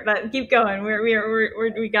dessert? But keep going.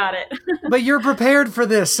 We got it. But you're prepared for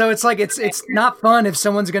this, so it's like it's not fun if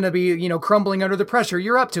someone's going to be crumbling under the pressure.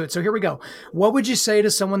 You're up to it. So here we go. What would you say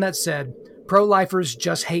to someone that said pro-lifers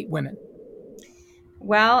just hate women?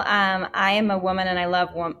 Well, I am a woman, and I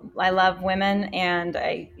love women, and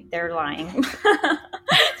they're lying.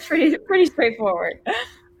 It's pretty straightforward.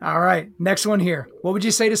 All right, next one here. What would you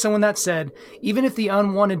say to someone that said, even if the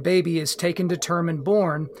unwanted baby is taken to term and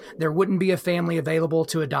born, there wouldn't be a family available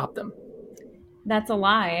to adopt them? That's a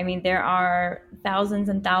lie. I mean, there are thousands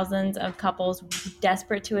and thousands of couples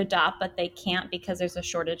desperate to adopt, but they can't because there's a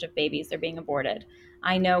shortage of babies. They're being aborted.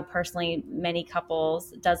 I know personally many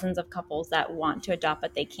couples, dozens of couples that want to adopt,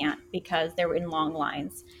 but they can't because they're in long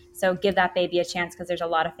lines. So give that baby a chance because there's a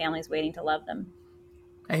lot of families waiting to love them.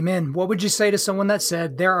 Amen. What would you say to someone that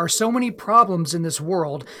said, there are so many problems in this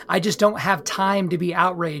world, I just don't have time to be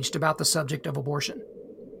outraged about the subject of abortion?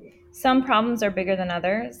 Some problems are bigger than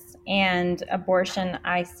others, and abortion,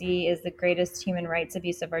 I see, is the greatest human rights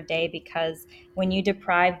abuse of our day, because when you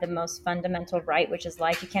deprive the most fundamental right, which is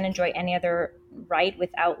life, you can't enjoy any other right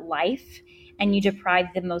without life, and you deprive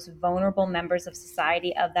the most vulnerable members of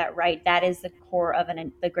society of that right. That is the core of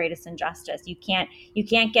the greatest injustice. You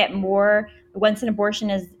can't get more. Once an abortion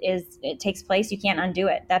it takes place, you can't undo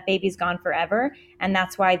it. That baby's gone forever, and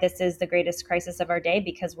that's why this is the greatest crisis of our day,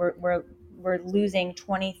 because we're losing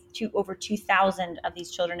over 2,000 of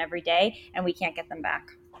these children every day, and we can't get them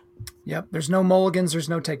back. Yep. There's no mulligans. There's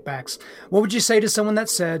no takebacks. What would you say to someone that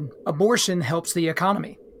said abortion helps the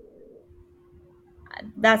economy?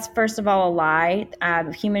 That's, first of all, a lie.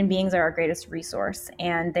 Human beings are our greatest resource,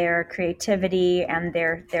 and their creativity and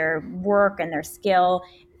their work and their skill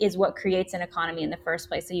is what creates an economy in the first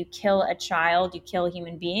place. So you kill a child, you kill a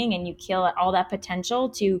human being, and you kill all that potential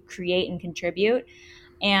to create and contribute.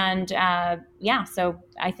 And so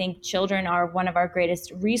I think children are one of our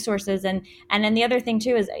greatest resources. And then the other thing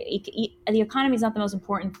too is the economy is not the most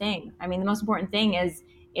important thing. I mean, the most important thing is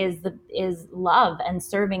love and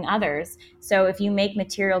serving others. So if you make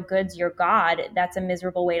material goods your God, that's a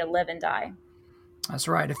miserable way to live and die. That's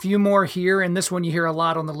right. A few more here, and this one you hear a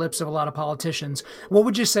lot on the lips of a lot of politicians. What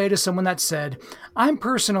would you say to someone that said, I'm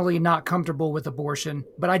personally not comfortable with abortion,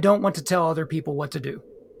 but I don't want to tell other people what to do?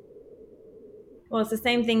 Well, it's the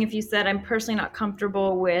same thing if you said, I'm personally not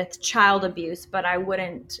comfortable with child abuse, but I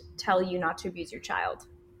wouldn't tell you not to abuse your child.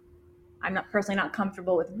 I'm personally not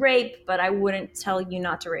comfortable with rape, but I wouldn't tell you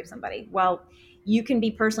not to rape somebody. Well, you can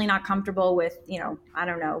be personally not comfortable with,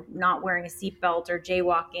 not wearing a seatbelt or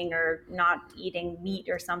jaywalking or not eating meat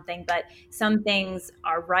or something, but some things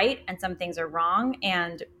are right and some things are wrong,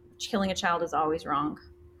 and killing a child is always wrong.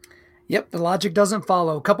 Yep, the logic doesn't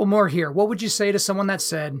follow. A couple more here. What would you say to someone that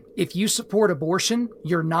said, if you support abortion,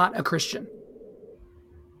 you're not a Christian?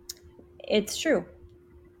 It's true.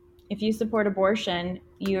 If you support abortion,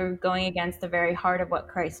 you're going against the very heart of what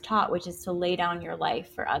Christ taught, which is to lay down your life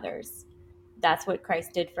for others. That's what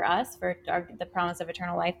Christ did for us, for the promise of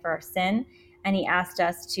eternal life, for our sin. And he asked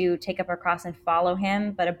us to take up our cross and follow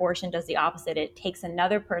him. But abortion does the opposite. It takes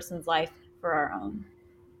another person's life for our own.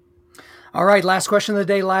 All right, last question of the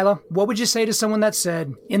day, Lila. What would you say to someone that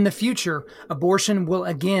said, in the future, abortion will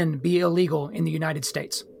again be illegal in the United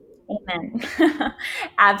States? Amen.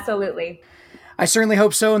 Absolutely. I certainly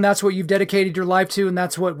hope so, and that's what you've dedicated your life to, and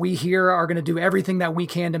that's what we here are going to do everything that we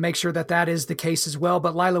can to make sure that that is the case as well.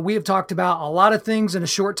 But Lila, we have talked about a lot of things in a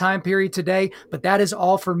short time period today, but that is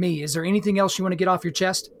all for me. Is there anything else you want to get off your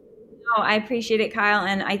chest? No, I appreciate it, Kyle,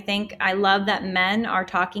 and I love that men are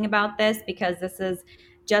talking about this, because this is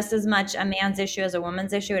just as much a man's issue as a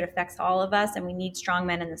woman's issue. It affects all of us, and we need strong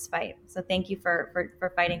men in this fight. So thank you for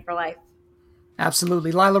fighting for life.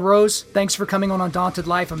 Absolutely. Lila Rose, thanks for coming on Undaunted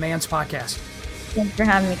Life, a Man's Podcast. Thanks for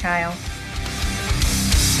having me, Kyle.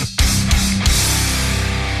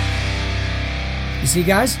 You see,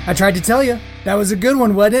 guys, I tried to tell you. That was a good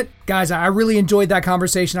one, wasn't it? Guys, I really enjoyed that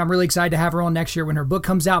conversation. I'm really excited to have her on next year when her book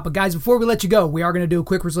comes out. But guys, before we let you go, we are going to do a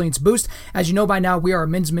quick resilience boost. As you know by now, we are a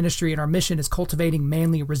men's ministry, and our mission is cultivating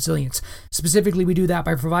manly resilience. Specifically, we do that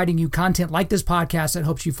by providing you content like this podcast that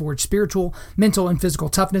helps you forge spiritual, mental, and physical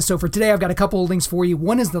toughness. So for today, I've got a couple of links for you.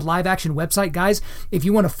 One is the Live Action website, guys. If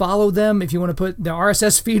you want to follow them, if you want to put the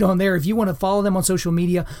RSS feed on there, if you want to follow them on social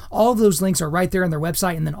media, all of those links are right there on their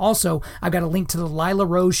website. And then also, I've got a link to the Lila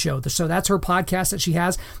Rose Show. So that's her podcast that she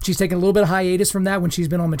has. She's taken a little bit of hiatus from that when she's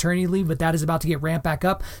been on maternity leave, but that is about to get ramped back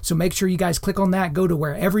up. So make sure you guys click on that, go to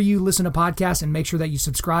wherever you listen to podcasts, and make sure that you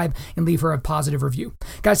subscribe and leave her a positive review.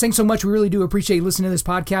 Guys, thanks so much. We really do appreciate you listening to this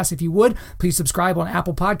podcast. If you would, please subscribe on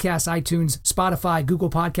Apple Podcasts, iTunes, Spotify, Google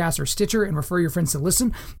Podcasts, or Stitcher, and refer your friends to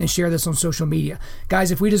listen, and share this on social media.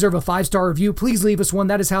 Guys, if we deserve a 5-star review, please leave us one.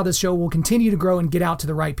 That is how this show will continue to grow and get out to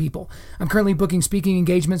the right people. I'm currently booking speaking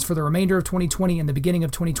engagements for the remainder of 2020 and the beginning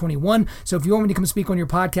of 2021. So if you want me to come speak on your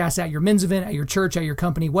podcast, at your men's event, at your church, at your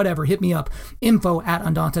company, whatever, hit me up.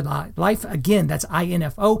 info@undauntedlife. Again, that's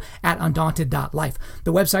info @undauntedlife.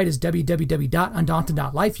 The website is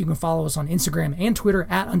www.undauntedlife. You can follow us on Instagram and Twitter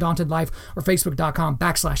 @undauntedlife or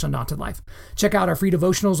facebook.com/undauntedlife. Check out our free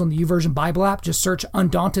devotionals on the YouVersion Bible app. Just search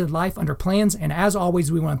Undaunted Life under plans. And as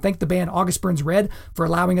always, we want to thank the band August Burns Red for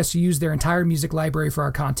allowing us to use their entire music library for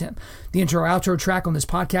our content. The intro-outro track on this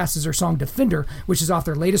podcast is their song Defender, which is off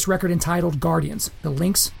their latest record entitled Guardians. The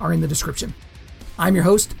links are in the description. I'm your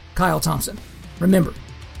host, Kyle Thompson. Remember,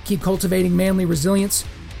 keep cultivating manly resilience,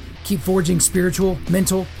 keep forging spiritual,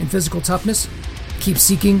 mental, and physical toughness, keep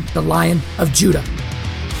seeking the Lion of Judah.